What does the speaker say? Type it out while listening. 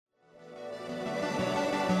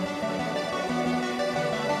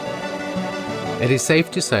It is safe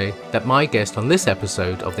to say that my guest on this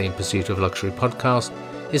episode of the In Pursuit of Luxury podcast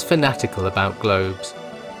is fanatical about globes.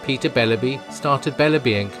 Peter Bellaby started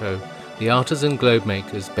Bellaby & Co., the artisan globe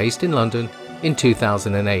makers based in London, in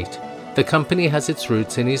 2008. The company has its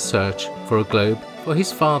roots in his search for a globe for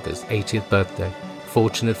his father's 80th birthday.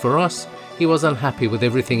 Fortunate for us, he was unhappy with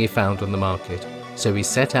everything he found on the market, so he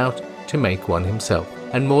set out to make one himself.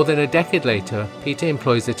 And more than a decade later, Peter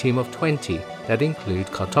employs a team of 20 that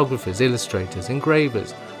include cartographers, illustrators,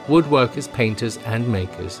 engravers, woodworkers, painters and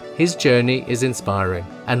makers. His journey is inspiring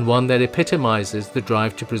and one that epitomizes the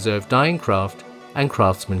drive to preserve dying craft and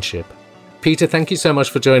craftsmanship. Peter, thank you so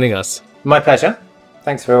much for joining us. My pleasure.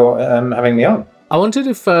 Thanks for having me on. I wanted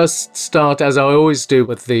to first start, as I always do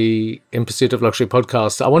with the In Pursuit of Luxury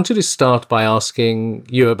podcast, I wanted to start by asking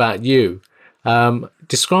you about you.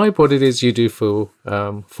 Describe what it is you do for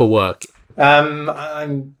work.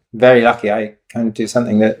 I'm very lucky. I kind of do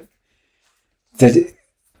something that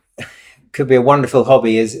could be a wonderful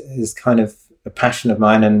hobby, is kind of a passion of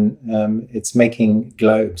mine, and it's making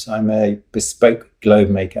globes. I'm a bespoke globe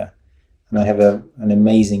maker, and I have an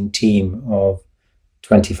amazing team of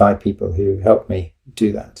 25 people who help me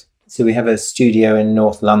do that. So we have a studio in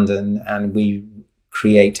North London, and we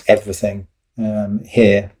create everything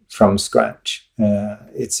here from scratch.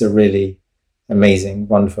 It's a really amazing,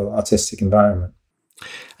 wonderful artistic environment.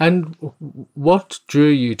 And what drew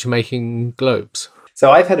you to making globes? So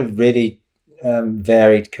I've had a really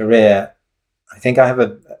varied career. I think I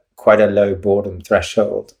have quite a low boredom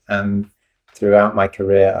threshold, and throughout my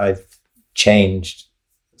career I've changed,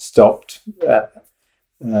 stopped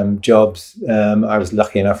jobs. I was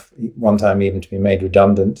lucky enough one time even to be made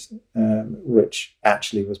redundant, which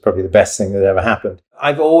actually was probably the best thing that ever happened.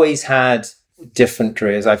 I've always had different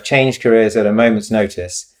careers. I've changed careers at a moment's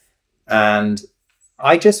notice, and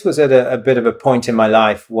I just was at a bit of a point in my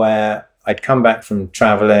life where I'd come back from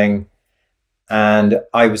traveling, and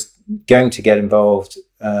I was going to get involved,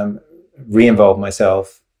 re-involve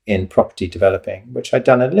myself in property developing, which I'd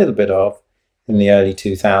done a little bit of in the early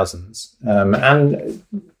 2000s, and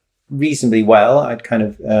reasonably well. I'd kind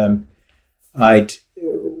of, I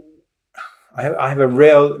have a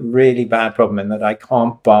really bad problem in that I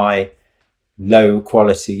can't buy low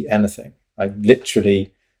quality anything. I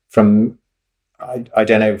literally, I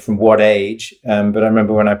don't know from what age, but I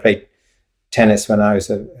remember when I played tennis when I was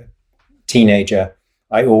a teenager,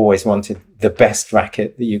 I always wanted the best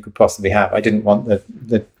racket that you could possibly have. I didn't want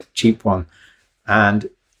the cheap one. And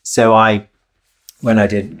so when I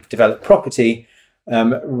did develop property,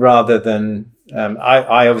 rather than,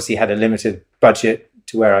 I obviously had a limited budget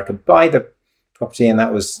to where I could buy the property, and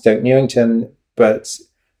that was Stoke Newington, but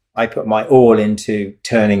I put my all into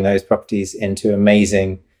turning those properties into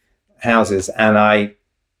amazing houses. And I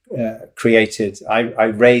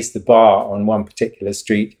raised the bar on one particular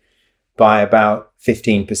street by about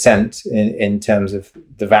 15% in terms of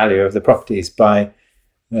the value of the properties, by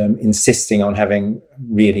insisting on having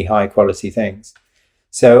really high quality things.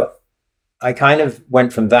 So I kind of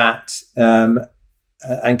went from that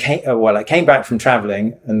I came back from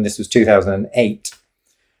traveling, and this was 2008.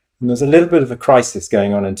 And there was a little bit of a crisis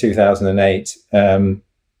going on in 2008. And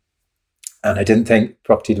I didn't think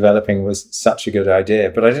property developing was such a good idea,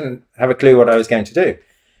 but I didn't have a clue what I was going to do.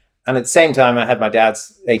 And at the same time, I had my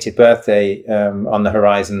dad's 80th birthday on the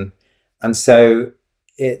horizon. And so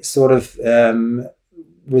it sort of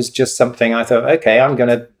was just something I thought, okay, I'm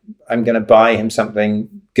going to buy him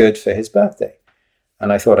something good for his birthday.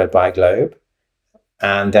 And I thought I'd buy a globe.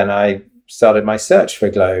 And then I started my search for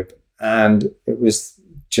a globe, and it was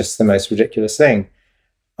just the most ridiculous thing.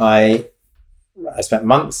 I spent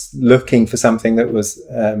months looking for something that was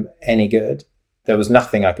any good. There was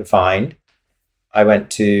nothing I could find. I went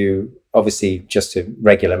to, obviously, just to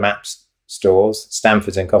regular maps stores,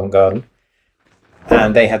 Stanford's in Covent Garden,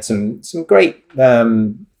 and they had some great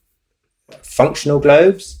functional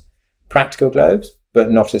globes, practical globes, but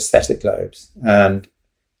not aesthetic globes. And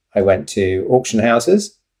I went to auction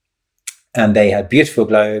houses, and they had beautiful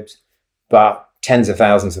globes, but tens of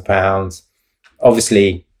thousands of pounds,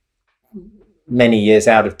 obviously many years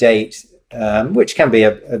out of date, which can be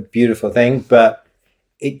a beautiful thing, but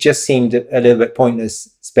it just seemed a little bit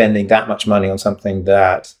pointless spending that much money on something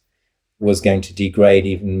that was going to degrade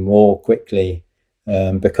even more quickly,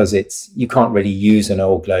 because you can't really use an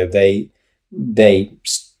old globe. They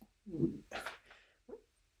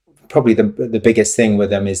probably the biggest thing with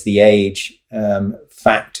them is the age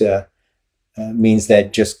factor. Means they're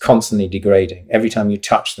just constantly degrading. Every time you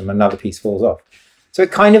touch them, another piece falls off. So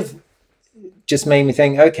it kind of just made me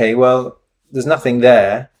think, okay, well, there's nothing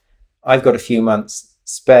there. I've got a few months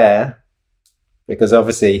spare. because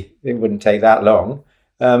obviously it wouldn't take that long.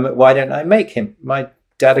 Why don't I make my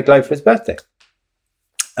dad a globe for his birthday?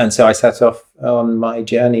 And so I set off on my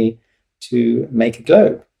journey to make a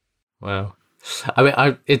globe. Wow. I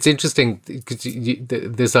mean, it's interesting because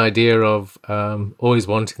this idea of always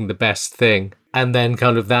wanting the best thing, and then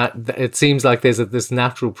kind of that, it seems like there's this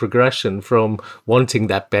natural progression from wanting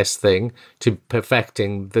that best thing to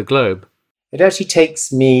perfecting the globe. It actually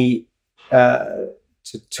takes me to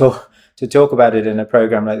talk about it in a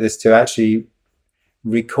program like this, to actually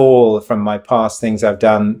recall from my past things I've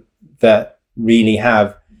done that really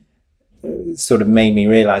have sort of made me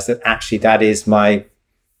realize that actually that is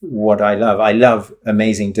what I love. I love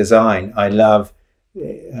amazing design. I love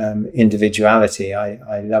individuality.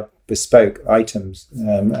 I love bespoke items.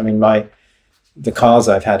 I mean, the cars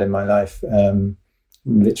I've had in my life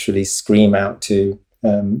literally scream out to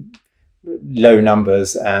low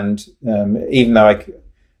numbers, and even though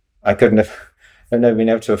I couldn't have, I've never been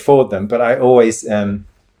able to afford them, but I always want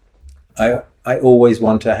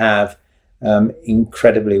to have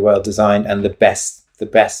incredibly well designed and the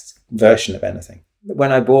best version of anything.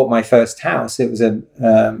 When I bought my first house, it was a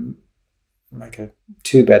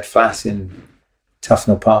 2-bed flat in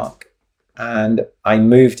Tufnell Park, and I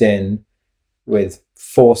moved in with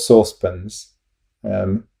 4 saucepans,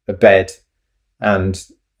 a bed, and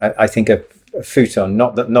I think a futon,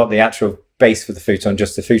 not the actual base for the futon,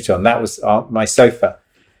 just the futon. That was my sofa.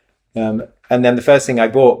 And then the first thing I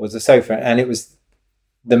bought was a sofa, and it was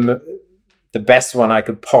the best one I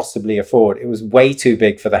could possibly afford. It was way too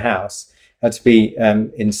big for the house. It had to be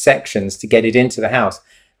in sections to get it into the house.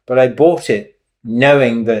 But I bought it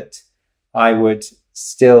knowing that I would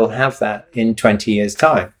still have that in 20 years'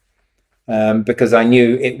 time, because I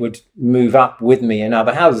knew it would move up with me in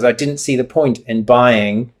other houses. I didn't see the point in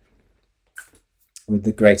buying, with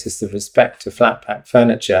the greatest of respect to flat pack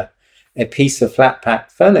furniture, a piece of flat pack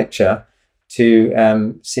furniture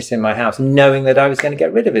to sit in my house, knowing that I was going to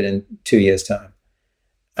get rid of it in 2 years' time.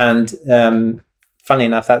 And funnily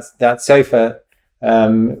enough, that sofa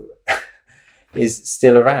is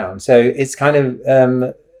still around. So it's kind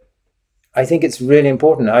of, I think it's really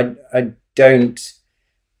important. I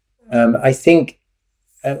think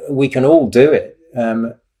we can all do it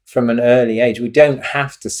from an early age. We don't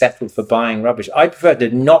have to settle for buying rubbish. I prefer to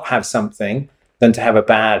not have something than to have a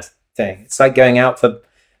bad thing. It's like going out for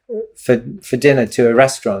dinner to a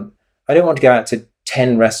restaurant. I don't want to go out to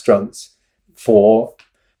 10 restaurants for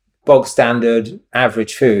bog standard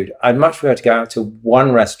average food. I'd much prefer to go out to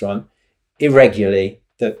one restaurant irregularly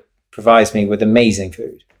that provides me with amazing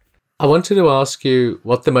food. I wanted to ask you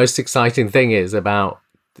what the most exciting thing is about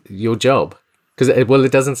your job, because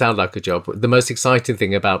it doesn't sound like a job. The most exciting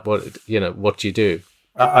thing about what you do.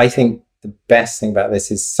 I think the best thing about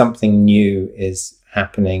this is something new is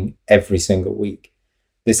happening every single week.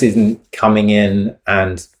 This isn't coming in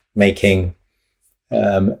and making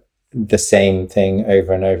the same thing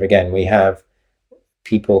over and over again. We have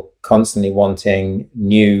people constantly wanting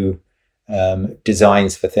new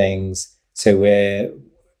designs for things. So we're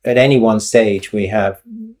at any one stage, we have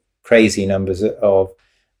crazy numbers of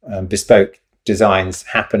bespoke designs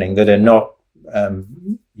happening that are not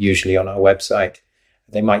usually on our website.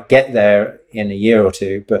 They might get there in a year or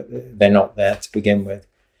two, but they're not there to begin with.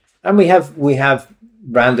 And we have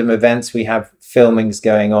random events. We have filmings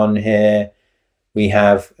going on here. We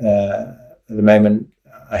have, at the moment,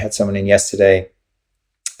 I had someone in yesterday,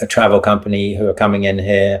 a travel company who are coming in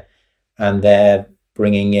here, and they're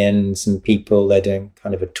bringing in some people. They're doing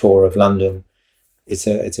kind of a tour of London. It's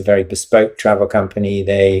a very bespoke travel company.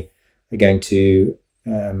 They are going to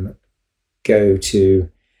go to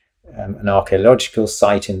an archaeological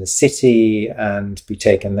site in the city and be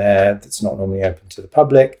taken there that's not normally open to the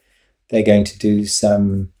public. They're going to do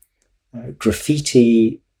some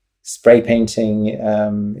graffiti spray painting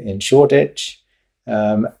in Shoreditch,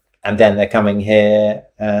 and then they're coming here,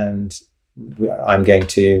 and I'm going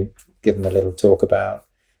to give them a little talk about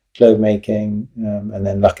globe making, and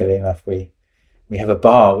then luckily enough we have a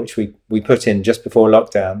bar which we put in just before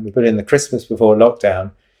lockdown. We put in the Christmas before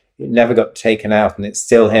lockdown. It never got taken out, and it's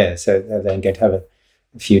still here, so they're then going to have a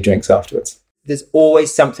few drinks afterwards. There's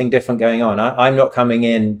always something different going on. I'm not coming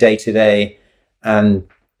in day to day and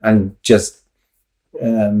just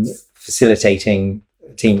facilitating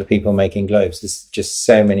a team of people making globes. There's just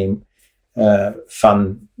so many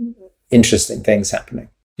fun, interesting things happening.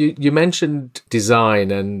 You mentioned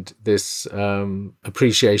design and this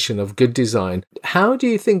appreciation of good design. How do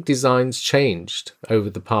you think design's changed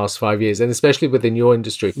over the past 5 years, and especially within your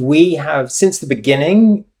industry? We have, since the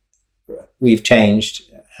beginning, we've changed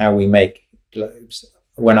how we make globes.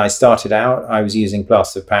 when I started out, I was using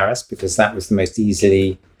plaster of Paris because that was the most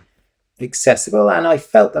easily accessible and I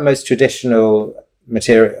felt the most traditional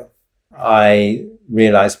material. I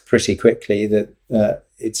realized pretty quickly that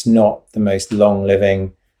it's not the most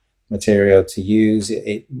long-living material to use.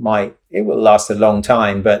 It will last a long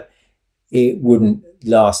time, but it wouldn't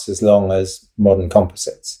last as long as modern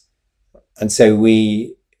composites. And so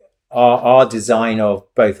our design of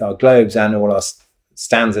both our globes and all our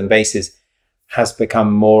stands and bases has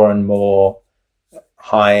become more and more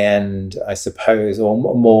high-end, I suppose, or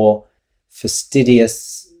more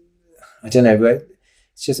fastidious. I don't know, but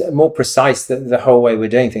it's just more precise, the whole way we're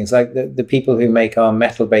doing things. Like the people who make our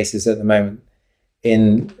metal bases at the moment,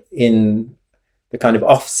 in the kind of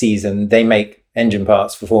off-season, they make engine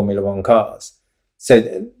parts for Formula One cars. So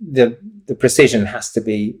the precision has to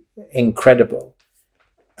be incredible.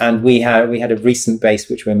 And we had a recent base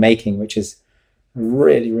which we're making, which is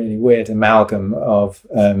really, really weird amalgam of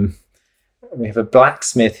we have a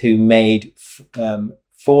blacksmith who made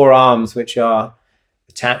 4 arms which are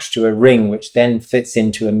attached to a ring which then fits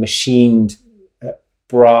into a machined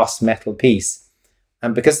brass metal piece.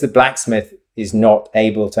 And because the blacksmith is not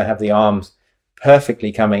able to have the arms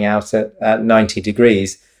perfectly coming out at 90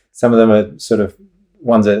 degrees, some of them are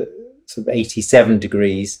one's at 87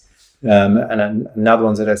 degrees and another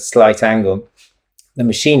one's at a slight angle. The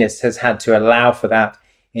machinist has had to allow for that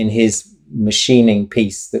in his machining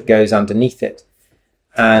piece that goes underneath it.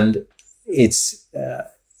 And it's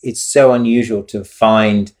so unusual to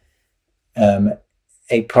find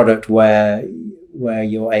a product where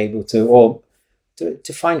you're able to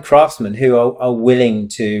find craftsmen who are willing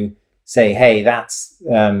to say, hey, that's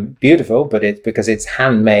beautiful, but it's because it's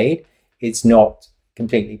handmade. It's not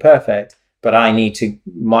completely perfect, but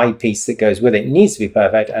my piece that goes with it needs to be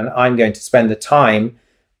perfect. And I'm going to spend the time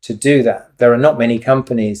to do that. There are not many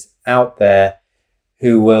companies out there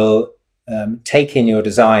who will take in your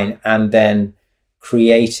design and then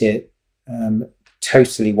create it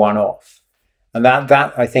totally one-off. And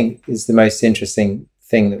that I think is the most interesting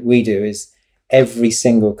thing that we do, is every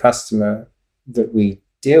single customer that we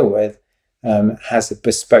deal with has a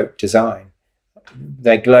bespoke design.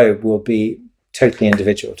 Their globe will be totally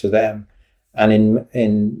individual to them. And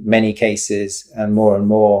in many cases, and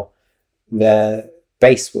more, their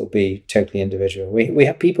base will be totally individual. We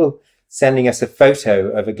have people sending us a photo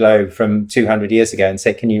of a globe from 200 years ago and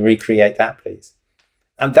say, can you recreate that, please?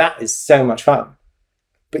 And that is so much fun.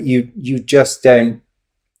 But you just don't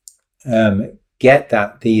get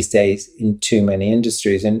that these days in too many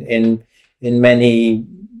industries. In many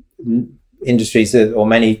industries or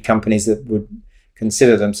many companies that would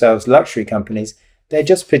consider themselves luxury companies, they're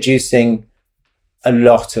just producing a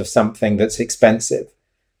lot of something that's expensive.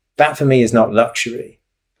 That for me is not luxury.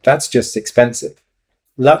 That's just expensive.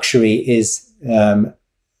 Luxury is a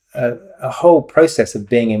whole process of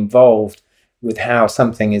being involved with how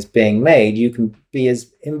something is being made. You can be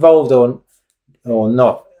as involved or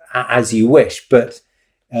not as you wish, but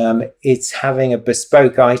it's having a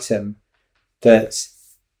bespoke item that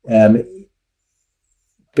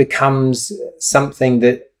becomes something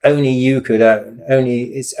that only you could own.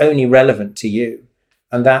 It's only relevant to you.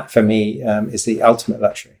 And that, for me, is the ultimate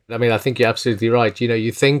luxury. I mean, I think you're absolutely right.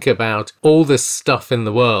 You think about all this stuff in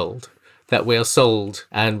the world that we are sold,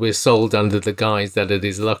 and we're sold under the guise that it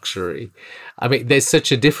is luxury. I mean, there's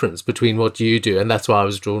such a difference between what you do, and that's why I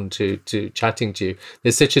was drawn to chatting to you.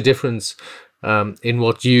 There's such a difference in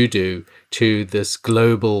what you do to this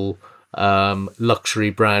global luxury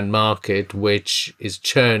brand market, which is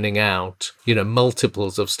churning out,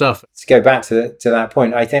 multiples of stuff. To go back to that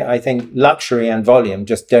point, I think luxury and volume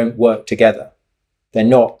just don't work together. They're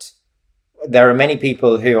not. There are many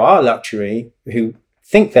people who are luxury, who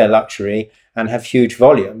think they're luxury and have huge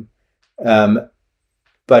volume,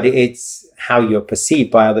 but it's how you're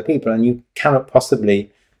perceived by other people, and you cannot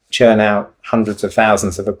possibly churn out hundreds of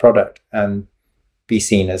thousands of a product and be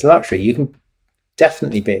seen as luxury. You can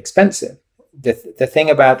definitely be expensive. The thing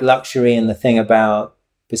about luxury and the thing about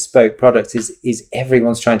bespoke products is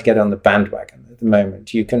everyone's trying to get on the bandwagon at the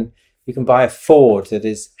moment. You can buy a Ford that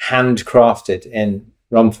is handcrafted in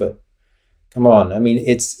Romford. Come on, I mean,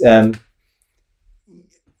 it's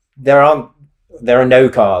there are no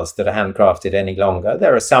cars that are handcrafted any longer.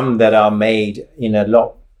 There are some that are made in a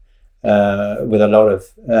lot with a lot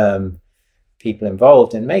of people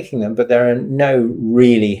involved in making them, but there are no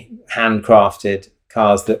really handcrafted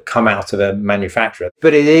cars that come out of a manufacturer.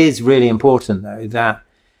 But it is really important, though, that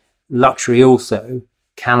luxury also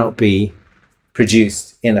cannot be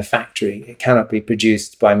produced in a factory. It cannot be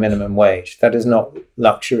produced by minimum wage. That is not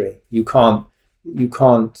luxury. You can't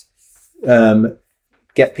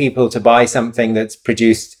get people to buy something that's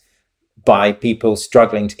produced by people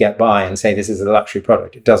struggling to get by and say this is a luxury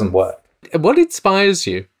product. It doesn't work. What inspires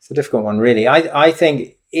you? It's a difficult one, really. I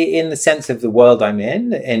think in the sense of the world I'm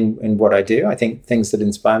in what I do, I think things that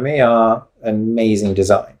inspire me are amazing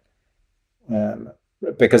design.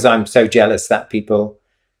 Because I'm so jealous that people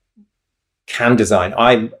can design.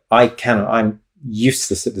 I cannot. I'm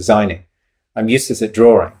useless at designing. I'm useless at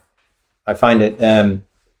drawing. I find it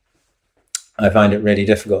really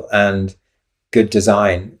difficult, and good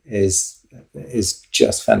design is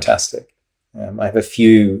just fantastic. I have a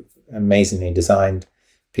few amazingly designed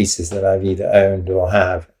pieces that I've either owned or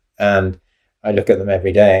have, and I look at them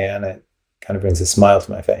every day, and it kind of brings a smile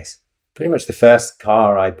to my face. Pretty much the first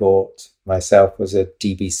car I bought myself was a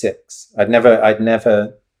DB6. I'd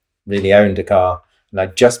never really owned a car, and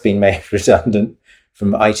I'd just been made redundant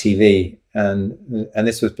from ITV, and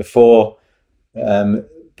this was before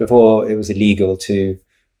it was illegal to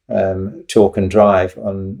talk and drive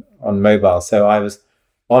on mobile. So I was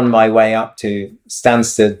on my way up to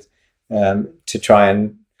Stansted to try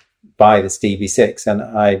and buy this DB6, and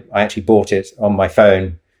I actually bought it on my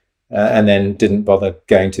phone and then didn't bother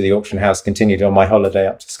going to the auction house, continued on my holiday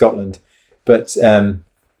up to Scotland. But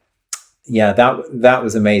yeah, that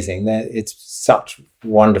was amazing. It's such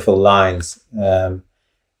wonderful lines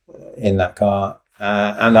in that car,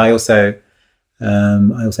 and I also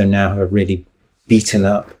now have a really beaten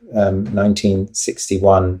up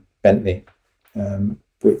 1961 Bentley,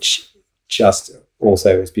 which just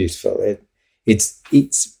also is beautiful.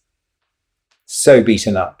 It's so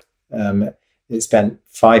beaten up. It spent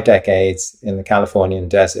 5 decades in the Californian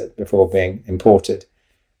desert before being imported.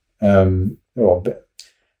 And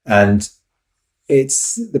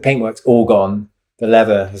the paintwork's all gone, the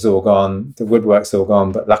leather has all gone, the woodwork's all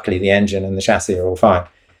gone, but luckily the engine and the chassis are all fine.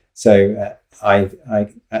 So I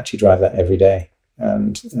actually drive that every day,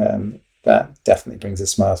 and that definitely brings a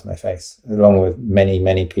smile to my face, along with many,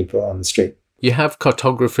 many people on the street. You have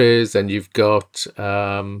cartographers, and you've got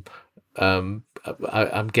I'm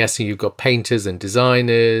guessing you've got painters and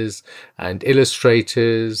designers and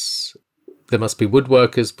illustrators. There must be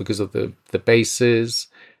woodworkers because of the bases.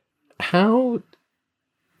 How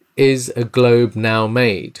is a globe now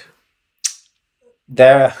made?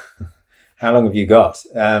 How long have you got?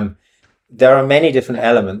 There are many different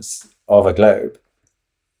elements of a globe.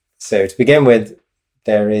 So to begin with,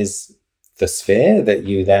 there is the sphere that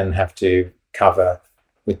you then have to cover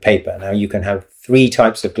with paper. Now you can have 3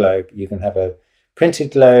 types of globe. You can have a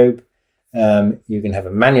printed globe, you can have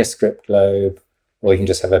a manuscript globe, or you can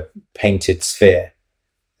just have a painted sphere,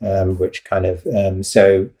 which kind of,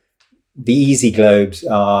 so the easy globes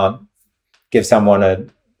give someone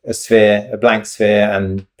a sphere, a blank sphere,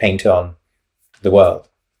 and paint on the world.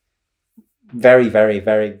 Very, very,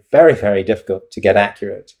 very, very, very difficult to get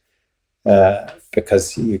accurate,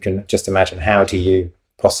 because you can just imagine, how do you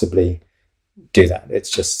possibly do that? It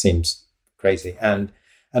just seems crazy. And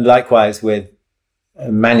likewise with a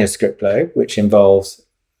manuscript globe, which involves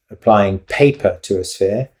applying paper to a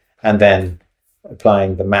sphere and then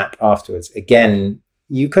applying the map afterwards. Again,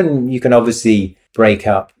 you can obviously break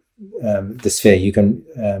up the sphere. You can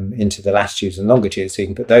into the latitudes and longitudes, so you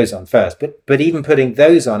can put those on first. But even putting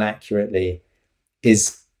those on accurately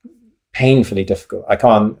is painfully difficult. I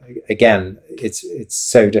can't. Again, it's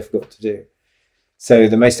so difficult to do. So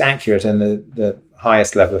the most accurate and the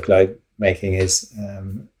highest level of globe making is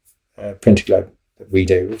a printed globe that we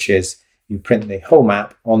do, which is you print the whole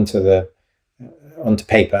map onto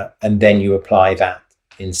paper, and then you apply that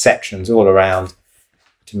in sections all around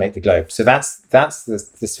to make the globe. So that's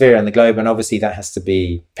the sphere and the globe, and obviously that has to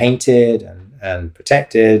be painted and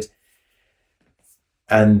protected.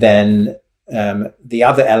 And then the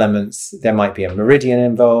other elements, there might be a meridian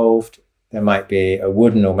involved, there might be a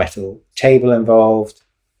wooden or metal table involved.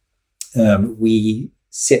 We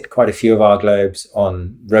sit quite a few of our globes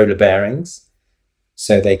on roller bearings,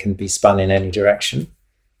 so they can be spun in any direction.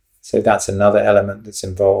 So that's another element that's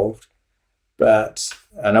involved.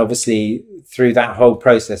 And obviously through that whole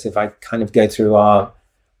process, if I kind of go through our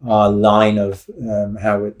line of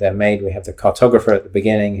how they're made, we have the cartographer at the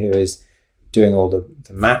beginning who is doing all the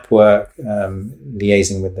map work,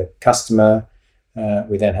 liaising with the customer.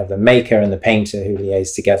 We then have the maker and the painter who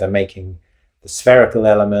liaise together, making the spherical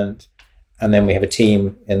element. And then we have a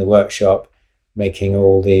team in the workshop making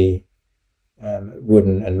all the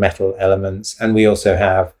wooden and metal elements. And we also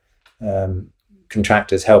have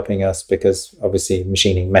contractors helping us, because obviously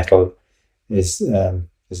machining metal is a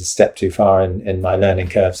step too far in my learning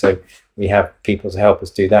curve. So we have people to help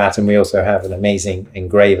us do that. And we also have an amazing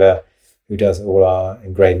engraver who does all our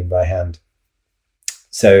engraving by hand.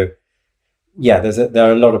 So yeah, there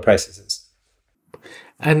are a lot of processes.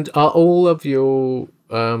 And are all of your,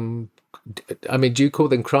 do you call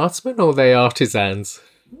them craftsmen or are they artisans?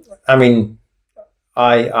 I mean,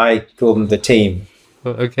 I call them the team.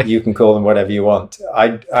 Oh, okay. You can call them whatever you want.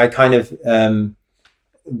 I kind of,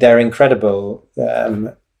 they're incredible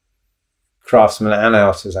craftsmen and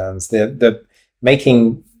artisans. The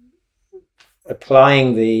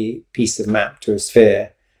applying the piece of map to a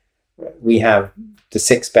sphere. We have the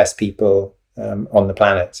 6 best people on the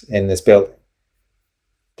planet in this building.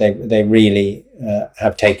 They really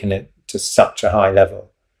have taken it to such a high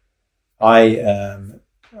level. I'm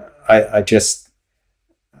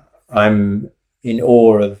in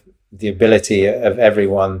awe of the ability of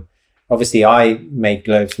everyone. Obviously, I made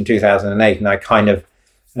globes in 2008, and I kind of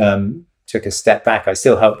took a step back. I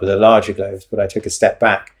still helped with the larger globes, but I took a step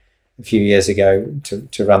back a few years ago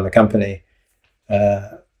to run the company.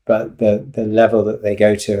 But the level that they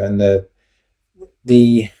go to, and the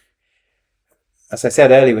as I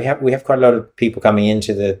said earlier, we have quite a lot of people coming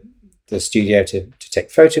into the studio to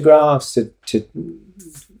take photographs, to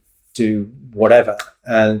do whatever,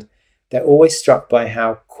 and they're always struck by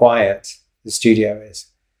how quiet the studio is.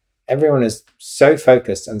 Everyone is so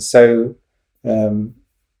focused and so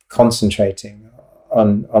concentrating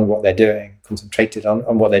on what they're doing,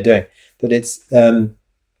 that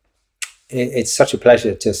it's such a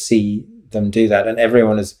pleasure to see them do that. And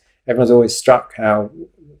everyone's always struck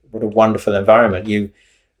what a wonderful environment.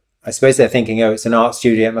 I suppose they're thinking, oh, it's an art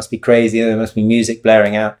studio, it must be crazy, there must be music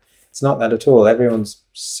blaring out. It's not that at all. Everyone's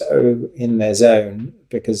so in their zone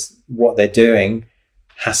because what they're doing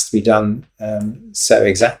has to be done so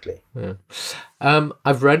exactly. Yeah.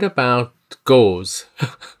 I've read about gauze.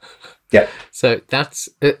 Yeah. So that's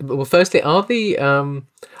well. Firstly, are they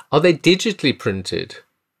digitally printed,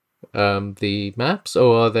 the maps,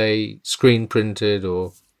 or are they screen printed?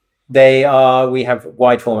 Or they are. We have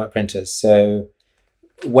wide format printers. So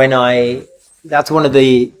that's one of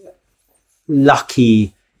the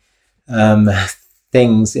lucky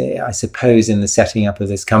things, I suppose, in the setting up of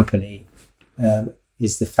this company,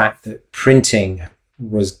 is the fact that printing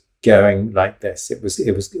was going like this. It was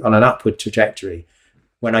on an upward trajectory.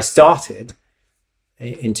 When I started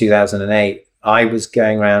in 2008, I was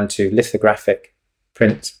going around to lithographic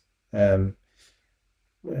print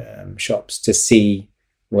shops to see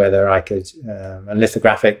whether I could. And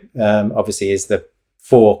lithographic, obviously, is the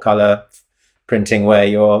 4-color printing where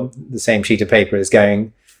the same sheet of paper is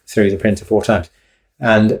going through the printer 4 times.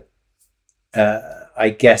 And I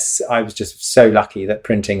guess I was just so lucky that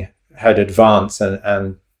printing had advanced,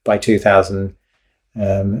 and by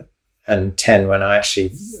 2010, when I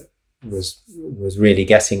actually was really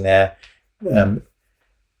getting there,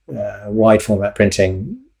 wide format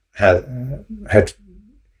printing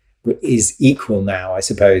is equal now, I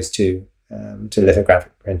suppose, to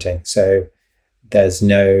lithographic printing. So there's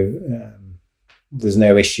no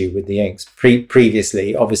issue with the inks.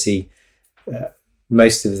 Previously, obviously,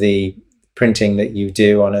 most of the printing that you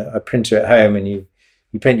do on a printer at home, and you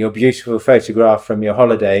print your beautiful photograph from your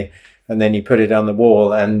holiday, and then you put it on the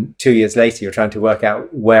wall, and 2 years later you're trying to work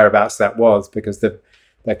out whereabouts that was because the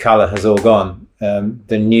color has all gone.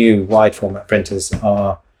 The new wide format printers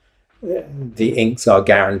the inks are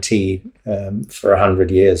guaranteed for 100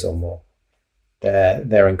 years or more.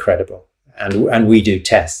 They're incredible, and we do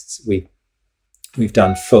tests. We've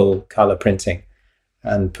done full color printing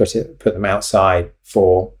and put them outside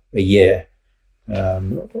for a year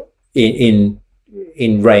in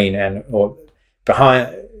rain or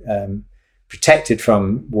behind, protected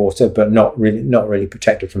from water, but not really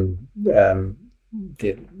protected from the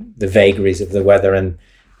vagaries of the weather and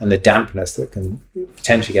the dampness that can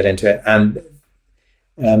potentially get into it. And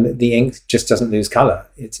the ink just doesn't lose color.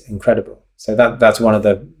 It's incredible. So that's one of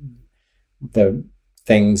the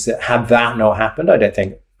things that, had that not happened, I don't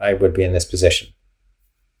think I would be in this position.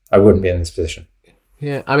 I wouldn't be in this position.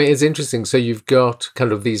 Yeah, I mean, it's interesting. So you've got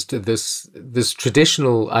kind of this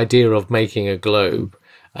traditional idea of making a globe,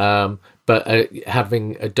 but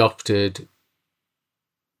having adopted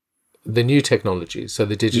the new technology, so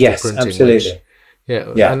the digital printing. Yes, absolutely.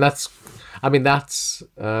 Yeah, and that's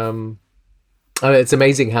it's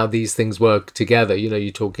amazing how these things work together. You're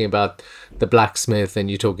talking about the blacksmith and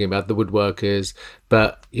you're talking about the woodworkers,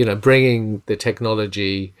 but bringing the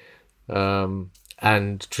technology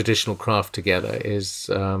and traditional craft together is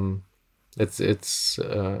it's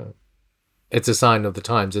a sign of the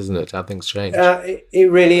times, isn't it? How things change.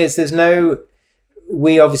 It really is.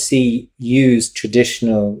 We obviously use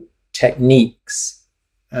traditional techniques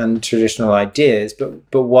and traditional ideas,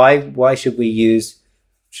 but why should we use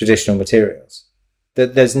traditional materials?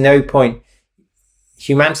 There's no point.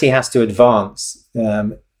 humanity has to advance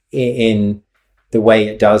in the way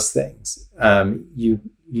it does things. You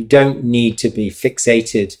don't need to be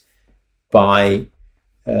fixated by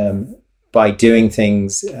doing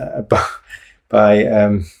things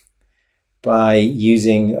by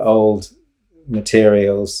using old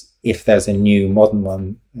materials if there's a new modern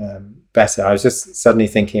one better. I was just suddenly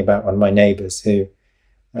thinking about one of my neighbours who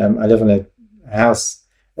I live in a house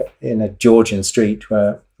in a Georgian street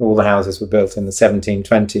where all the houses were built in the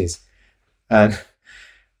 1720s,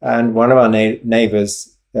 and one of our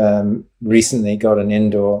neighbours recently got an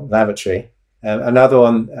indoor lavatory. Another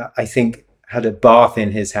one, I think, had a bath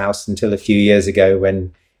in his house until a few years ago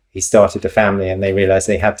when he started a family and they realised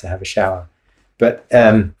they had to have a shower. But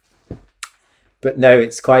no,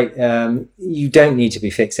 it's quite, you don't need to be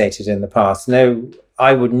fixated in the past. No,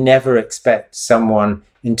 I would never expect someone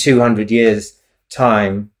in 200 years'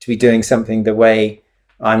 time to be doing something the way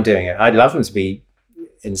I'm doing it. I'd love them to be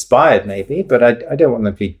inspired maybe, but I don't want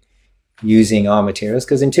them to be using our materials,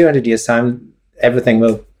 because in 200 years' time, everything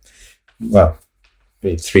will, well,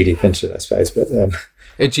 be 3D printed, I suppose. But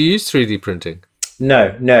do you use 3D printing?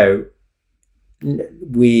 No,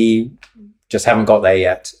 we just haven't got there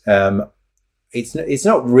yet. It's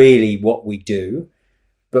not really what we do,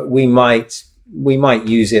 but we might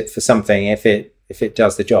use it for something if it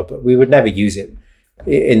does the job. But we would never use it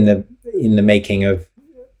in the making of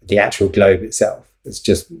the actual globe itself.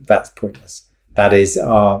 That's pointless. That is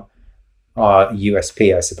our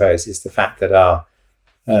USP, I suppose, is the fact that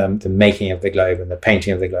the making of the globe and the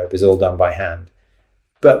painting of the globe is all done by hand.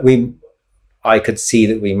 But I could see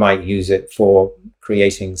that we might use it for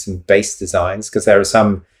creating some base designs, because there are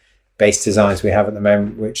some base designs we have at the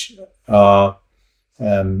moment which are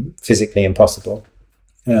physically impossible.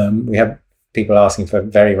 We have people asking for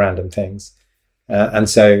very random things, and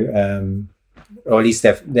so, or at least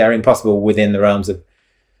they're impossible within the realms of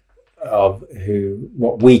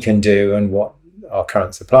what we can do and what our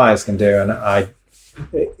current suppliers can do. And I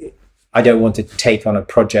don't want to take on a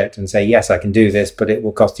project and say, yes, I can do this, but it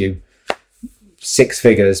will cost you 6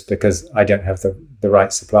 figures because I don't have the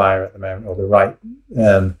right supplier at the moment, or the right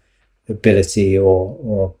ability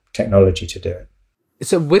or technology to do it.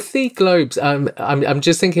 So with the globes, I'm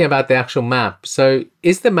just thinking about the actual map. So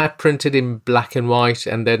is the map printed in black and white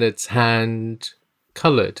and then it's hand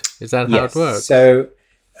colored? Is that how it works? So,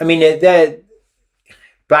 I mean, they're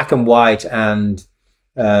black and white and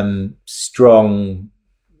strong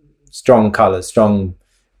colors, strong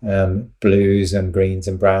blues and greens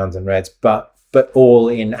and browns and reds, but all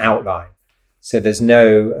in outline. So there's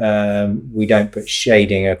no, we don't put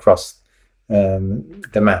shading across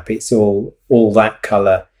the map. It's all that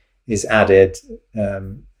color is added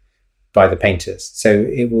by the painters. So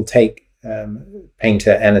it will take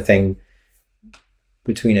painter anything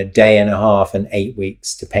between a day and a half and 8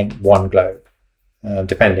 weeks to paint one globe,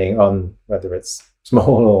 depending on whether it's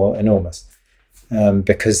small or enormous,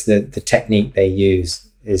 because the technique they use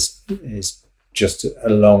is just a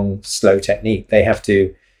long, slow technique. They have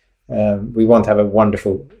to, we want to have a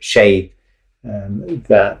wonderful shade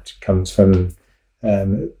that comes from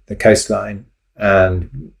the coastline,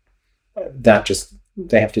 and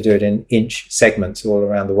they have to do it in inch segments all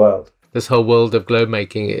around the world. This whole world of globe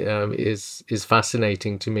making is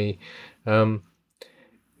fascinating to me,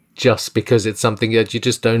 just because it's something that you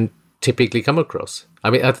just don't typically come across. I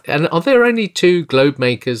mean, and are there only 2 globe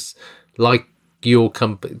makers like your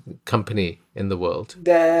company in the world?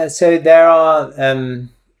 There are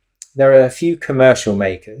a few commercial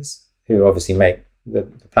makers who obviously make the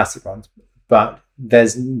plastic ones, but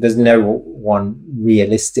there's no one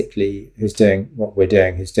realistically who's doing what we're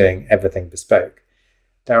doing, who's doing everything bespoke.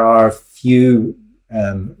 There are a few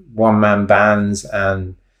one-man bands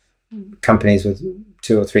and companies with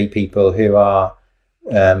 2 or 3 people who are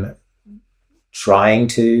trying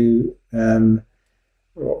to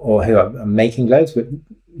or who are making globes, but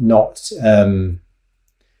not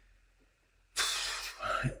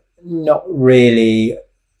really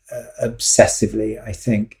obsessively, I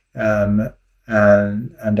think.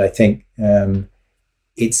 And I think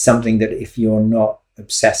it's something that if you're not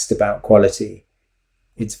obsessed about quality,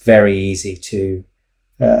 it's very easy to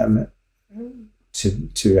have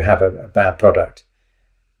a bad product.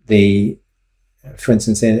 For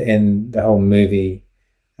instance, in the whole movie,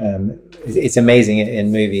 it's amazing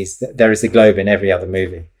in movies that there is a globe in every other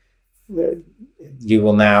movie. You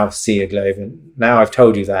will now see a globe, and now I've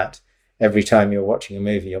told you that every time you're watching a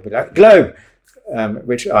movie, you'll be like, globe,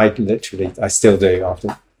 which I still do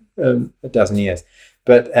after a dozen years.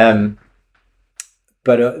 But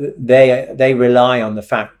they rely on the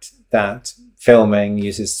fact that filming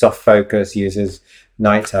uses soft focus, uses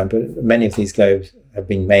nighttime, but many of these globes have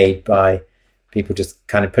been made by people just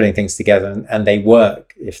kind of putting things together, and they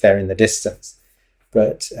work if they're in the distance.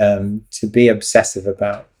 But to be obsessive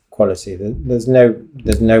about quality, there's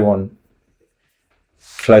no one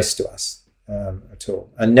close to us at all,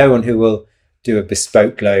 and no one who will do a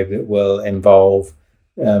bespoke globe that will involve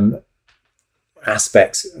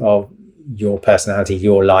aspects of your personality,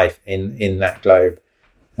 your life in that globe.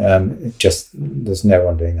 There's no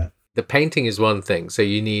one doing that. The painting is one thing, so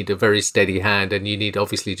you need a very steady hand, and you need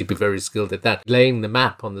obviously to be very skilled at that. Laying the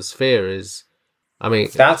map on the sphere is, I mean,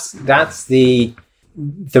 that's the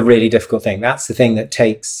really difficult thing. That's the thing that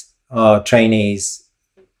takes our trainees,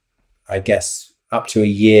 I guess, up to a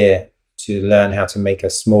year to learn how to make a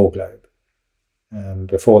small globe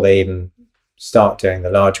before they even start doing the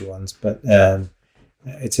larger ones. But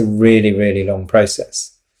it's a really, really long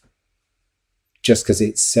process, just because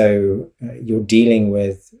it's so you're dealing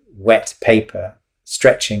with wet paper,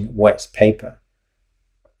 stretching wet paper,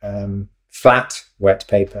 flat wet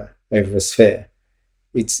paper over a sphere.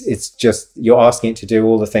 It's just, you're asking it to do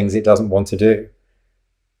all the things it doesn't want to do,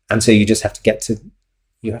 and so you just have to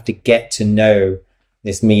get to know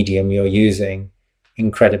this medium you're using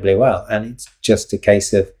incredibly well, and it's just a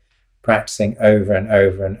case of practicing over and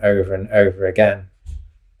over and over and over again.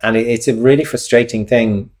 And it's a really frustrating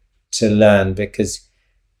thing to learn, because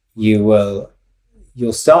you'll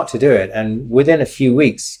start to do it, and within a few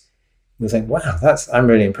weeks you'll think, wow, I'm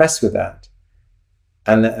really impressed with that.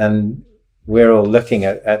 And we're all looking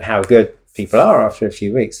at how good people are after a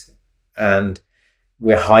few weeks, and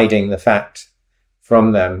we're hiding the fact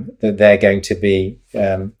from them that they're going to be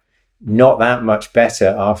not that much better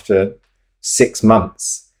after 6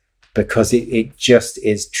 months, because it just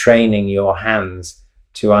is training your hands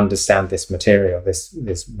to understand this material,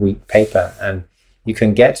 this weak paper. And you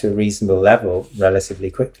can get to a reasonable level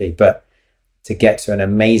relatively quickly, but to get to an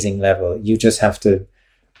amazing level, you just have to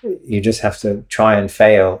try and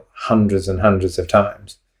fail hundreds and hundreds of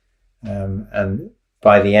times. And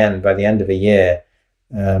by the end of a year,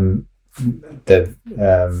 the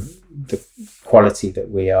quality that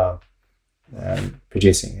we are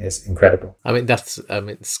producing is incredible. I mean, that's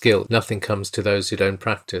skill. Nothing comes to those who don't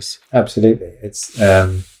practice. Absolutely, it's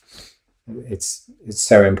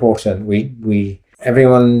so important.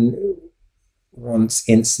 Everyone wants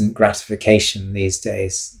instant gratification these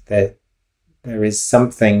days. There is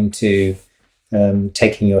something to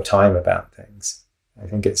taking your time about things. I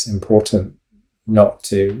think it's important not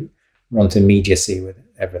to want immediacy with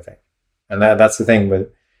everything, and that's the thing. We're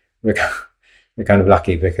kind of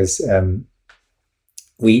lucky, because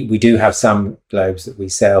we do have some globes that we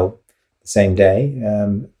sell the same day,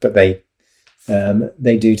 but they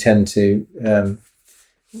do tend to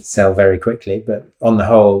sell very quickly. But on the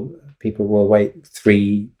whole, people will wait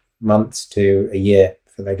 3 months to a year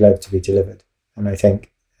for their globe to be delivered. And I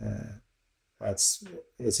think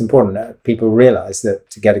it's important that people realize that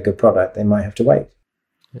to get a good product, they might have to wait.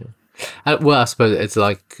 Yeah. Well, I suppose it's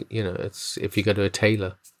like, it's if you go to a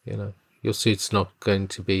tailor, your suit's not going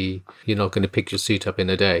to be, you're not going to pick your suit up in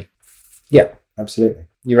a day. Yeah, absolutely.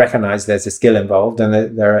 You recognize there's a skill involved,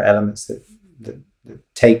 and there are elements that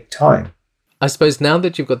take time. I suppose now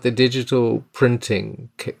that you've got the digital printing,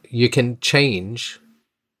 you can change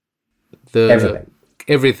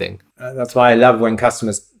everything. That's why I love when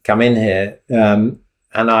customers come in here, and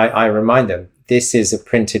I remind them, this is a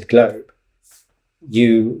printed globe.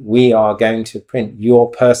 We are going to print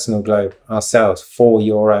your personal globe ourselves for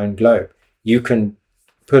your own globe. You can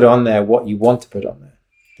put on there what you want to put on there.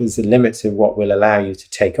 There's a limit to what will allow you to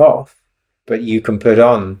take off, but you can put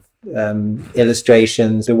on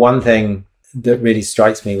illustrations. The one thing that really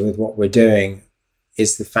strikes me with what we're doing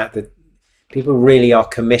is the fact that people really are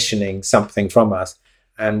commissioning something from us,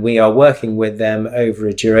 and we are working with them over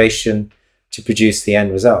a duration to produce the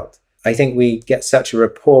end result. I think we get such a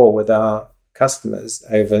rapport with our customers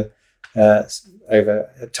over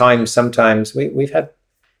time. Sometimes we've had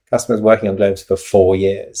customers working on globes for 4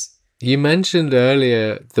 years. You mentioned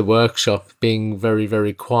earlier the workshop being very,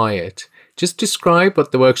 very quiet. Just describe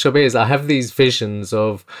what the workshop is. I have these visions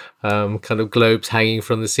of kind of globes hanging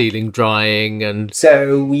from the ceiling, drying, and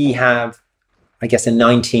so we have, I guess, a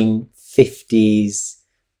 1950s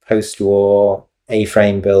post-war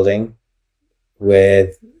A-frame building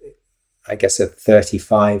with, I guess, a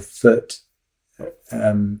 35-foot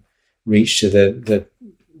reach to the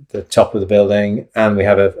top of the building, and we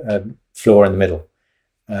have a floor in the middle.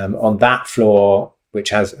 On that floor, which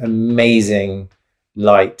has amazing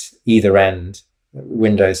light either end,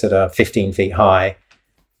 windows that are 15 feet high,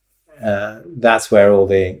 that's where all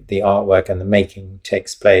the artwork and the making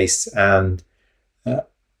takes place. And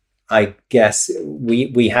I guess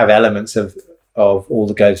we have elements of of all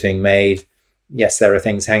the globes being made. Yes, there are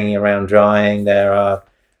things hanging around drying. There are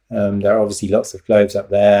obviously lots of globes up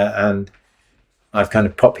there, and I've kind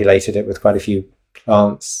of populated it with quite a few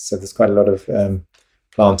plants. So there's quite a lot of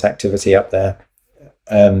plant activity up there.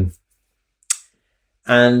 And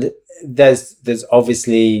there's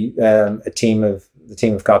obviously the team of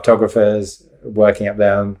cartographers working up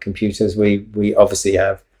there on computers. We obviously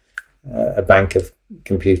have a bank of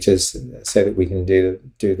computers so that we can do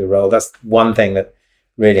the role. That's one thing that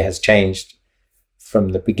really has changed from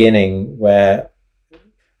the beginning, where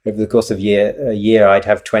over the course of a year I'd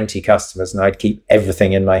have 20 customers and I'd keep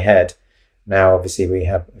everything in my head. Now obviously we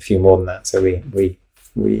have a few more than that, so we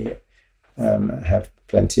have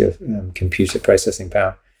plenty of computer processing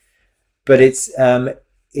power. But it's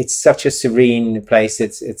such a serene place.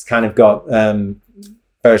 It's kind of got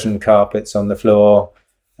Persian carpets on the floor,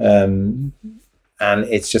 and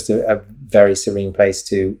it's just a very serene place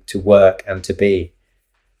to work and to be.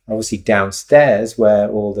 Obviously downstairs, where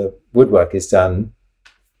all the woodwork is done,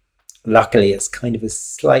 luckily it's kind of a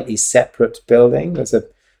slightly separate building. There's a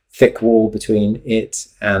thick wall between it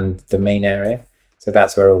and the main area, so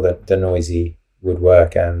that's where all the noisy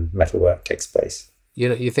woodwork and metalwork takes place.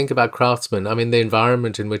 You think about craftsmen. I mean, the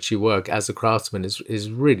environment in which you work as a craftsman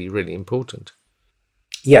is really, really important.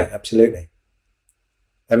 Yeah, absolutely.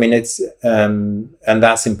 I mean, it's and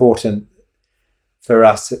that's important for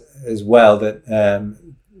us as well, that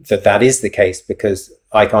is the case, because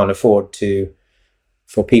I can't afford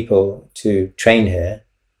for people to train here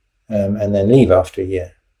and then leave after a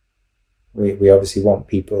year. We obviously want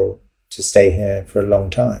people to stay here for a long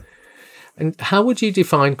time. And how would you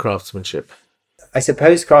define craftsmanship? I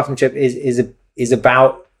suppose craftsmanship is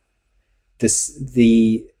about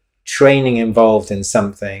the training involved in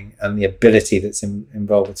something and the ability that's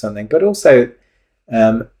involved with something, but also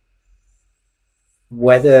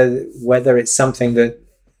whether it's something that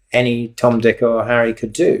any Tom, Dick or Harry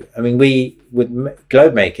could do. I mean, with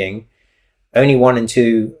globe making, only 1 in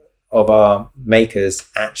 2 of our makers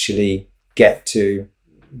actually get to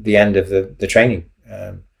the end of the training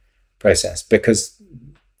process, because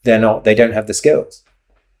they don't have the skills.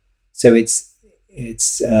 So I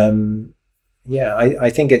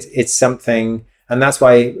think it's something, and that's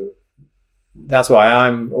why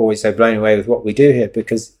I'm always so blown away with what we do here,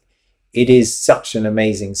 because it is such an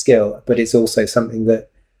amazing skill, but it's also something that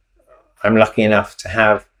I'm lucky enough to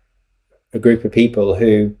have a group of people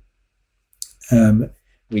who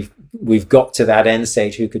we've got to that end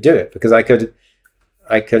stage who could do it, because I could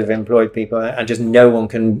have employed people and just no one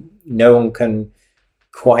can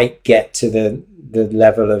quite get to the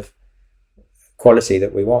level of quality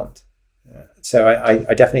that we want. So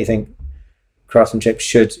I definitely think craftsmanship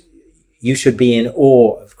you should be in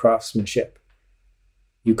awe of craftsmanship.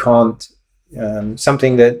 You can't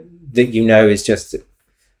something that is just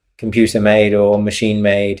computer made or machine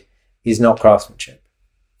made is not craftsmanship.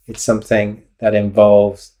 It's something that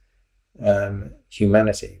involves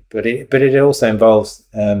humanity, but it also involves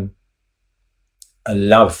a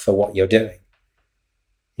love for what you're doing.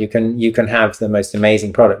 You can have the most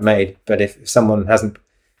amazing product made, but if someone hasn't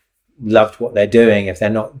loved what they're doing, if they're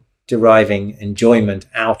not deriving enjoyment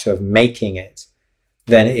out of making it,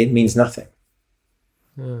 then it means nothing.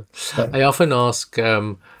 Yeah. So. I often ask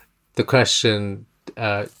the question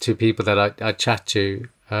to people that I chat to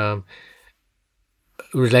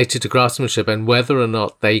related to craftsmanship, and whether or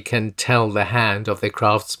not they can tell the hand of their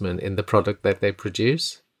craftsman in the product that they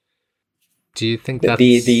produce. Do you think that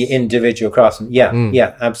the individual craftsman?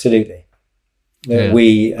 Yeah, absolutely. Yeah.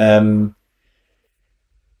 We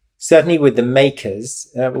certainly with the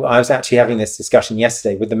makers. I was actually having this discussion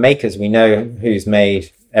yesterday. With the makers, we know who's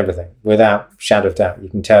made everything without shadow of doubt. You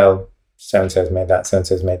can tell so and so's made that, so and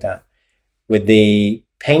so's made that. With the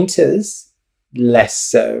painters, less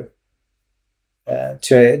so.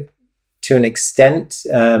 To an extent,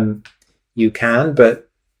 you can, but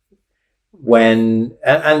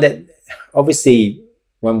obviously,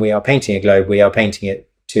 when we are painting a globe, we are painting it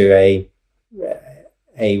to a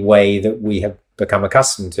way that we have become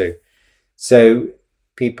accustomed to. So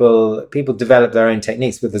people develop their own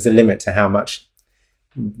techniques, but there's a limit to how much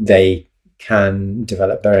they can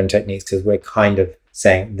develop their own techniques, because we're kind of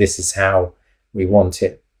saying this is how we want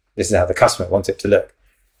it. This is how the customer wants it to look.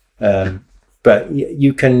 But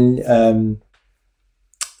you can.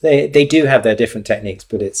 They do have their different techniques,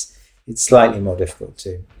 but it's slightly more difficult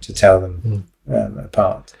to tell them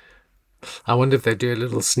apart. I wonder if they do a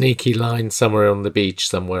little sneaky line somewhere on the beach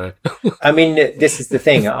somewhere. I mean, this is the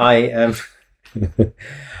thing. It'd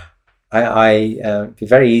be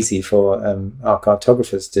very easy for our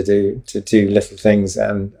cartographers to do little things,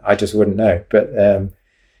 and I just wouldn't know. But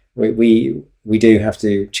we do have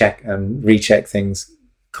to check and recheck things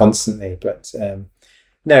constantly. But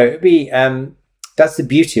no, it'd be that's the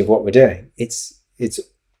beauty of what we're doing. It's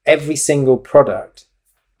every single product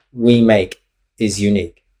we make is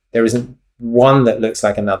unique. There isn't one that looks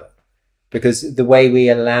like another, because the way we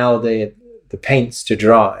allow the paints to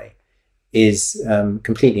dry is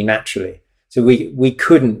completely naturally. So we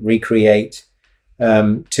couldn't recreate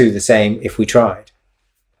two the same if we tried.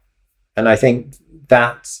 And I think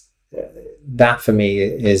that for me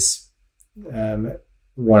is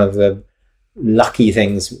one of the lucky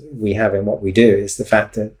things we have in what we do, is the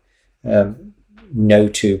fact that no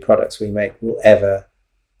two products we make will ever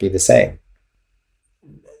be the same.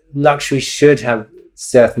 Luxury should have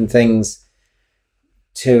certain things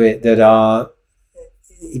to it that are,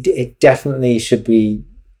 it definitely should be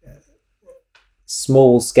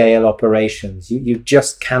small scale operations. You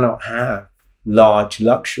just cannot have large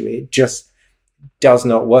luxury. It just does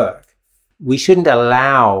not work. We shouldn't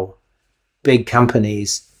allow big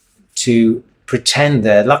companies to pretend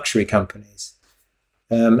they're luxury companies.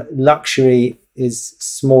 Luxury is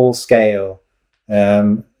small scale.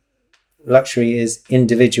 Luxury is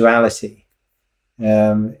individuality.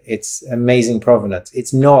 It's amazing provenance.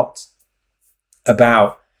 It's not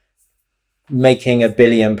about making £1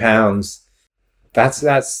 billion.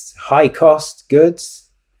 That's high cost goods,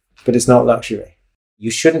 but it's not luxury.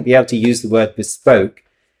 You shouldn't be able to use the word bespoke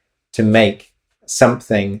to make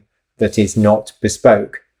something that is not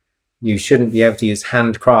bespoke. You shouldn't be able to use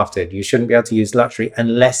handcrafted. You shouldn't be able to use luxury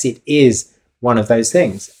unless it is one of those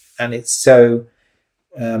things. And it's so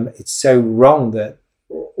wrong that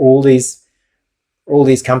all these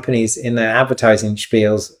companies in their advertising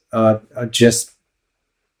spiels are just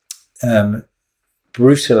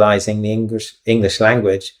brutalizing the English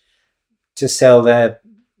language to sell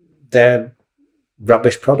their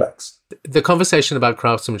rubbish products. The conversation about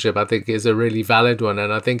craftsmanship, I think, is a really valid one.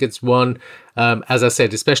 And I think it's one, as I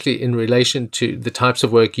said, especially in relation to the types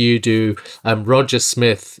of work you do, Roger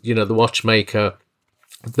Smith, the watchmaker,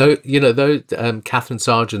 Catherine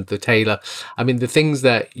Sargent, the tailor. I mean, the things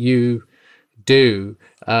that you do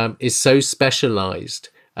is so specialized.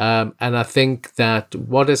 And I think that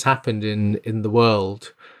what has happened in the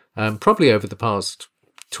world, probably over the past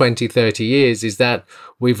 20, 30 years, is that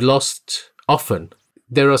we've lost often.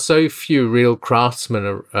 There are so few real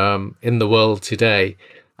craftsmen in the world today,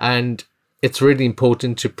 and it's really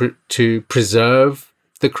important to preserve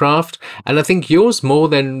the craft. And I think yours more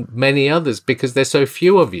than many others, because there's so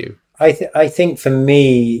few of you. I think for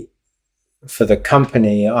me, for the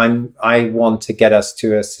company, I want to get us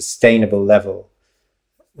to a sustainable level.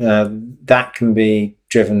 That can be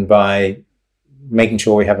driven by making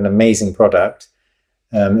sure we have an amazing product,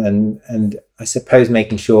 and I suppose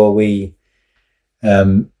making sure we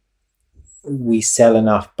sell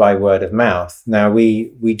enough by word of mouth. Now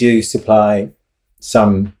we do supply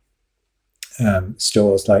some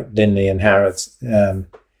stores like Linley and Harrods,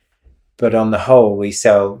 but on the whole we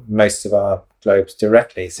sell most of our globes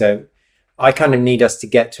directly. So I kind of need us to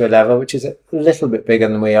get to a level which is a little bit bigger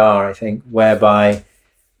than we are, I think, whereby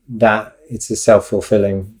that it's a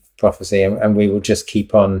self-fulfilling prophecy, and we will just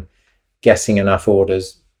keep on getting enough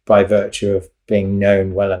orders by virtue of being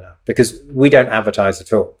known well enough, because we don't advertise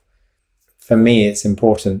at all. For me, it's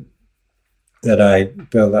important that I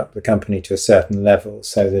build up the company to a certain level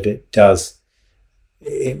so that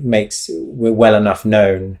we're well enough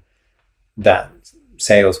known that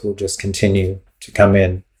sales will just continue to come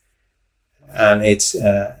in. And it's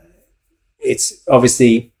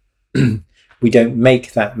obviously we don't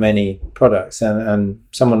make that many products, and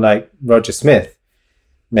someone like Roger Smith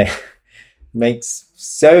makes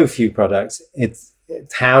so few products. It's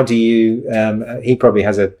how do you he probably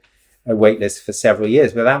has a wait list for several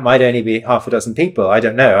years, but that might only be half a dozen people. I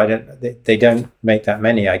don't know. They don't make that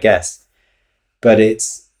many, I guess. But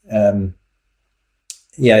it's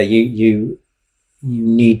you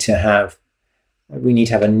need to have, we need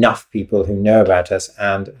to have enough people who know about us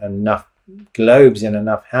and enough globes in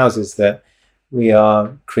enough houses that we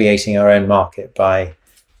are creating our own market by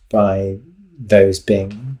those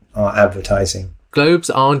being our advertising. Globes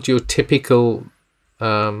aren't your typical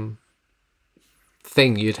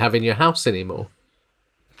thing you'd have in your house anymore.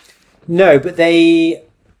 No, but I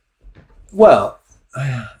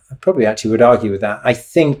probably actually would argue with that. I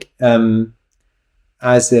think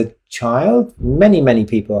as a child, many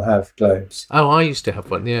people have globes. Oh, I used to have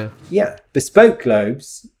one, yeah. Yeah, bespoke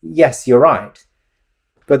globes, yes, you're right.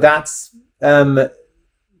 But that's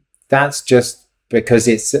just because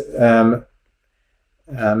it's a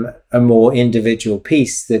more individual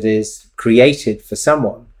piece that is created for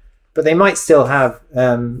someone. But they might still have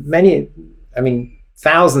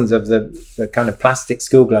thousands of the kind of plastic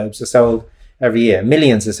school globes are sold every year.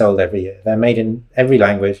 Millions are sold every year. They're made in every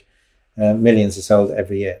language. Millions are sold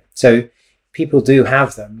every year. So people do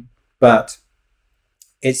have them, but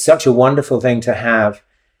it's such a wonderful thing to have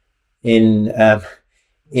in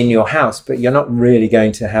your house, but you're not really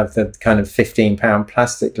going to have the kind of £15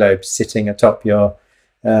 plastic globe sitting atop your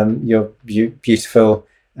beautiful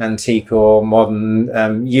antique or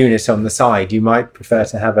modern unit on the side. You might prefer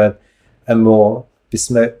to have a more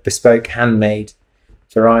bespoke handmade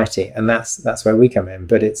variety, and that's where we come in.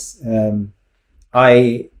 But it's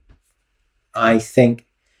I think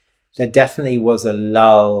there definitely was a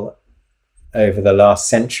lull over the last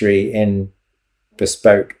century in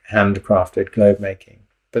bespoke handcrafted globe making,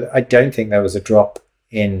 but I don't think there was a drop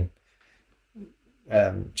in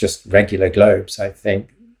just regular globes. I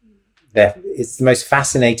think that it's the most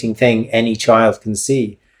fascinating thing any child can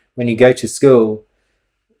see. When you go to school,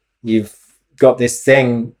 you've got this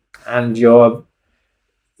thing and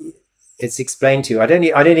it's explained to you. I don't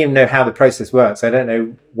even know how the process works. I don't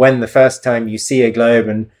know when the first time you see a globe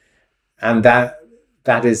and that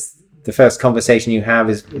is the first conversation you have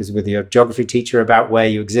is with your geography teacher about where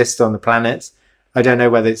you exist on the planet. I don't know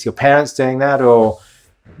whether it's your parents doing that or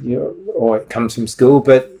it comes from school,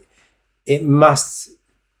 but it must.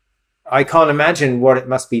 I can't imagine what it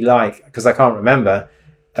must be like, because I can't remember,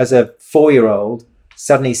 as a 4-year-old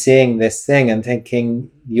suddenly seeing this thing and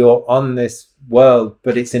thinking you're on this world,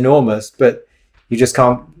 but it's enormous, but you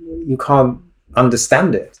can't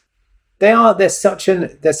understand it. They're such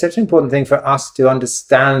an important thing for us to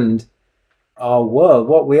understand our world,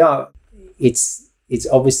 what we are. It's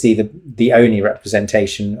obviously the only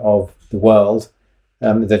representation of the world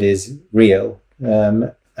that is real,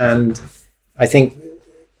 and I think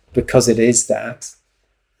because it is that,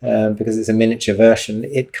 because it's a miniature version,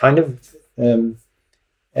 it kind of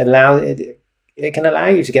it can allow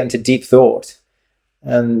you to get into deep thought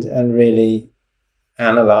and really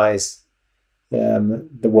analyze the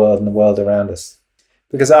world and the world around us.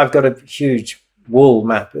 Because I've got a huge wall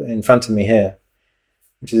map in front of me here,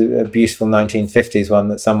 which is a beautiful 1950s one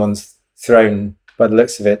that someone's thrown, by the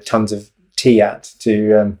looks of it, tons of tea at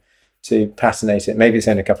to patinate it. Maybe it's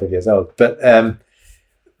only a couple of years old, but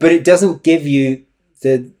it doesn't give you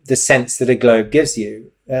the sense that a globe gives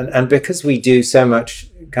you. And because we do so much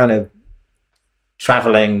kind of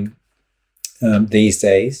traveling these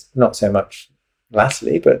days, not so much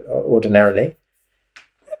latterly, but ordinarily,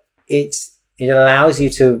 it allows you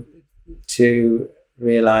to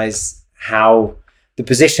realize how the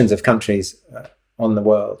positions of countries on the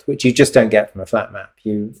world, which you just don't get from a flat map.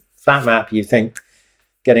 You think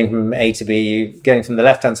getting from A to B, getting from the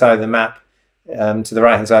left-hand side of the map to the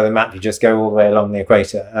right-hand side of the map, you just go all the way along the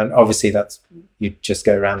equator. And obviously you just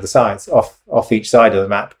go around the sides, off each side of the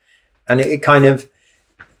map. And it kind of,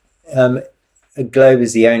 a globe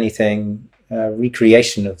is the only thing,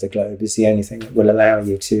 recreation of the globe is the only thing that will allow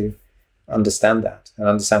you to understand that and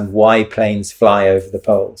understand why planes fly over the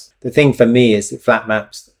poles. The thing for me is that flat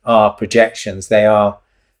maps are projections. They are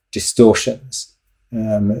distortions.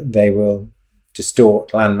 They will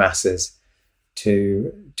distort land masses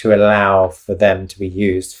to allow for them to be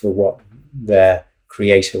used for what their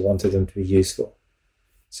creator wanted them to be used for.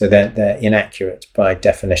 So they're inaccurate by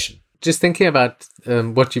definition. Just thinking about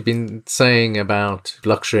what you've been saying about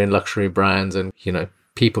luxury and luxury brands, and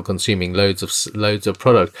people consuming loads of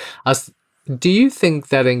product. Do you think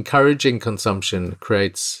that encouraging consumption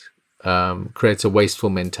creates a wasteful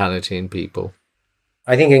mentality in people?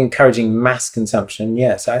 I think encouraging mass consumption,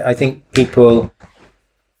 yes. I think people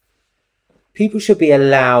should be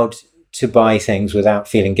allowed to buy things without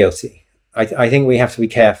feeling guilty. I think we have to be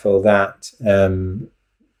careful that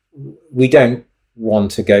we don't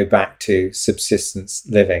want to go back to subsistence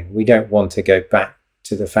living. We don't want to go back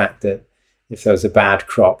to the fact that if there was a bad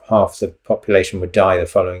crop, half the population would die the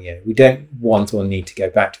following year. We don't want or need to go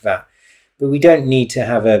back to that. But we don't need to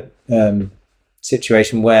have a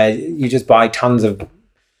situation where you just buy tons of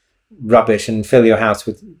rubbish and fill your house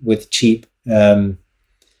with cheap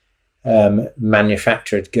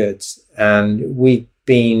manufactured goods. And we've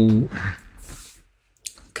been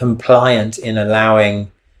compliant in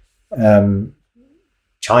allowing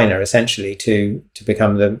China essentially to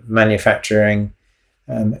become the manufacturing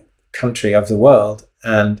country of the world,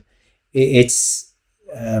 and it's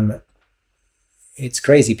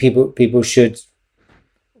crazy. People should,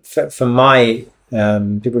 for my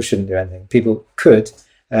people shouldn't do anything. People could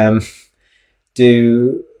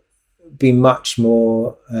be much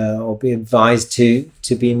more or be advised to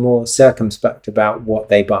be more circumspect about what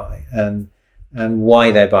they buy and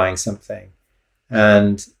why they're buying something.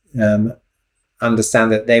 And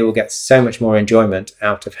understand that they will get so much more enjoyment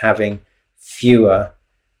out of having fewer,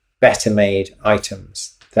 better made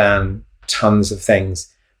items than tons of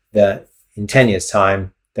things that in 10 years'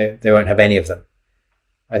 time, they won't have any of them.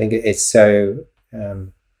 I think it's so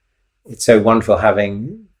wonderful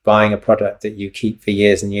buying a product that you keep for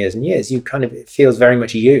years and years and years. It feels very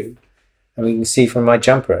much you. And we can see from my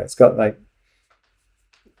jumper, it's got like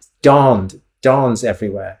darns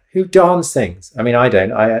everywhere. Who darns things? I mean, I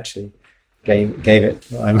don't. I actually gave it.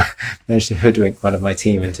 I managed to hoodwink one of my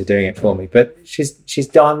team into doing it for me. But she's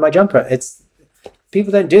darned my jumper.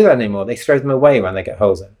 People don't do that anymore. They throw them away when they get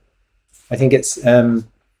holes in. I think it's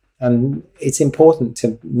important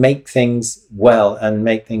to make things well and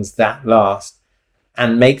make things that last,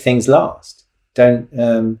 and make things last. Don't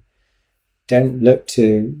look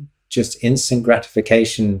to just instant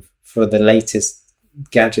gratification for the latest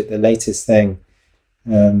gadget, the latest thing.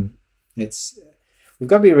 We've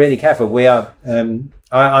got to be really careful. We are.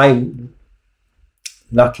 I'm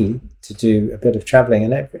lucky to do a bit of traveling,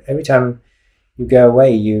 and every time you go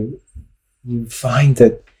away, you find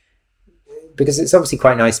that, because it's obviously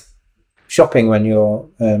quite nice shopping when you're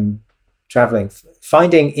traveling.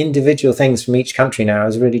 Finding individual things from each country now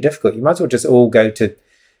is really difficult. You might as well just all go to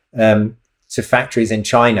factories in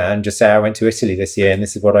China and just say, I went to Italy this year and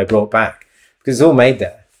this is what I brought back, because it's all made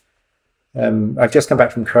there. I've just come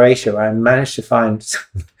back from Croatia, where I managed to find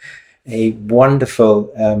a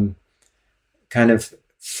wonderful kind of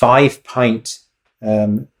 5-pint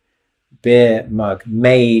beer mug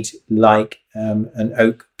made like an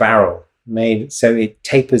oak barrel, made so it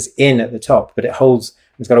tapers in at the top, but it's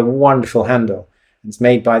got a wonderful handle. It's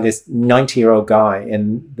made by this 90-year-old guy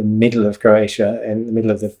in the middle of Croatia, in the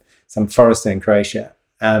middle of some forest in Croatia,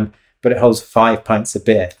 but it holds 5 pints of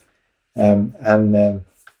beer,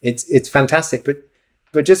 it's fantastic.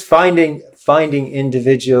 But just finding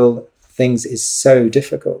individual things is so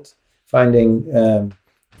difficult. Finding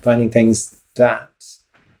things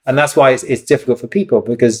and that's why it's difficult for people,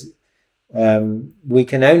 because we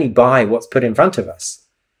can only buy what's put in front of us.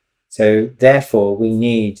 So therefore, we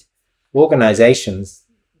need organizations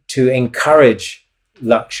to encourage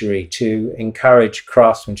luxury, to encourage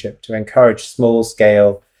craftsmanship, to encourage small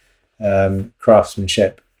scale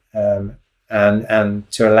craftsmanship, and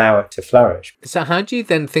to allow it to flourish. So how do you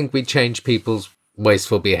then think we change people's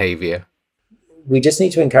wasteful behavior? We just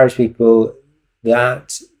need to encourage people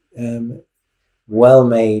that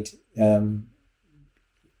well-made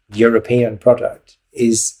European product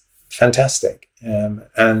is fantastic.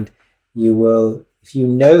 And you will, if you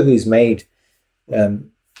know who's made a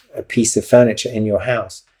piece of furniture in your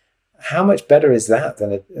house, how much better is that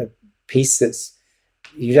than a piece that's,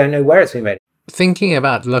 you don't know where it's been made? Thinking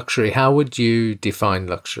about luxury, how would you define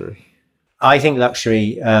luxury? I think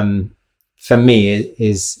luxury, for me,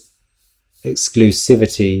 is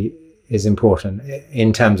exclusivity is important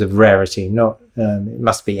in terms of rarity. Not it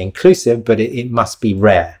must be inclusive, but it must be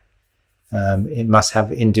rare. It must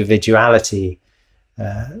have individuality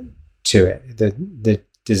to it. The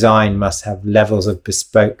design must have levels of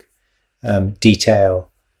bespoke detail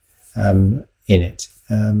in it,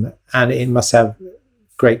 and it must have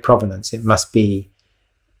great provenance. It must be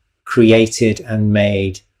created and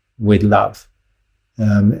made with love,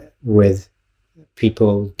 with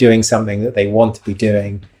people doing something that they want to be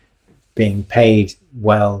doing, being paid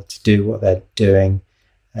well to do what they're doing,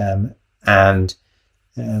 and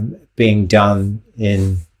being done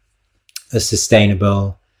in a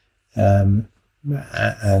sustainable and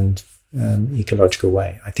ecological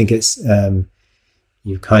way. I think it's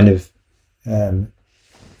you kind of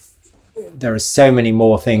there are so many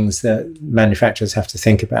more things that manufacturers have to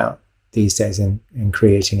think about these days in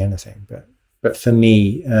creating anything. But for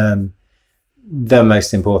me, the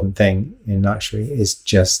most important thing in luxury is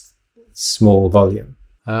just small volume.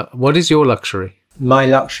 What is your luxury? My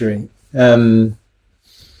luxury,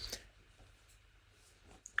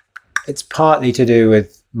 it's partly to do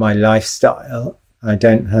with my lifestyle. I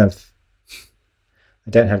don't have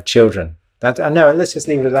children. No, let's just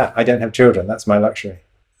leave it at that. I don't have children. That's my luxury.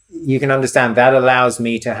 You can understand that allows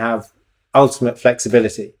me to have ultimate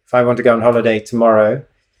flexibility. If I want to go on holiday tomorrow,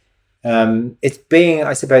 I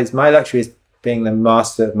suppose my luxury is being the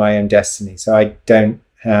master of my own destiny. So I don't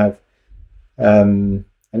have, and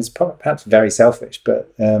it's perhaps very selfish,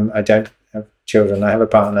 but I don't have children. I have a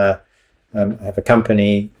partner. I have a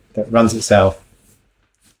company that runs itself,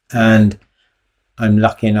 and I'm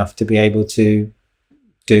lucky enough to be able to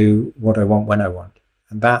do what I want when I want.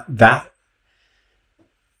 And that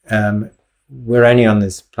we're only on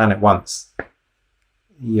this planet once.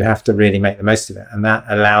 You have to really make the most of it, and that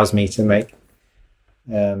allows me to make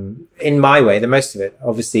in my way, the most of it.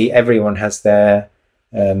 Obviously, everyone has their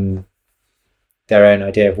own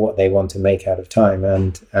idea of what they want to make out of time,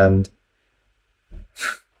 and I'm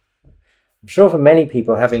sure for many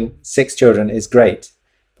people having 6 children is great,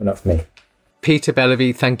 but not for me. Peter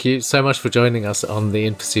Bellaby, thank you so much for joining us on the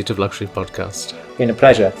In Pursuit of Luxury podcast. It's been a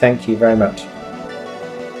pleasure. Thank you very much.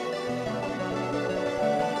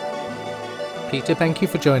 Peter, thank you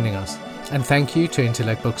for joining us. And thank you to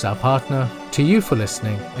Intellect Books, our partner, to you for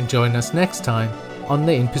listening, and join us next time on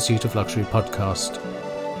the In Pursuit of Luxury podcast.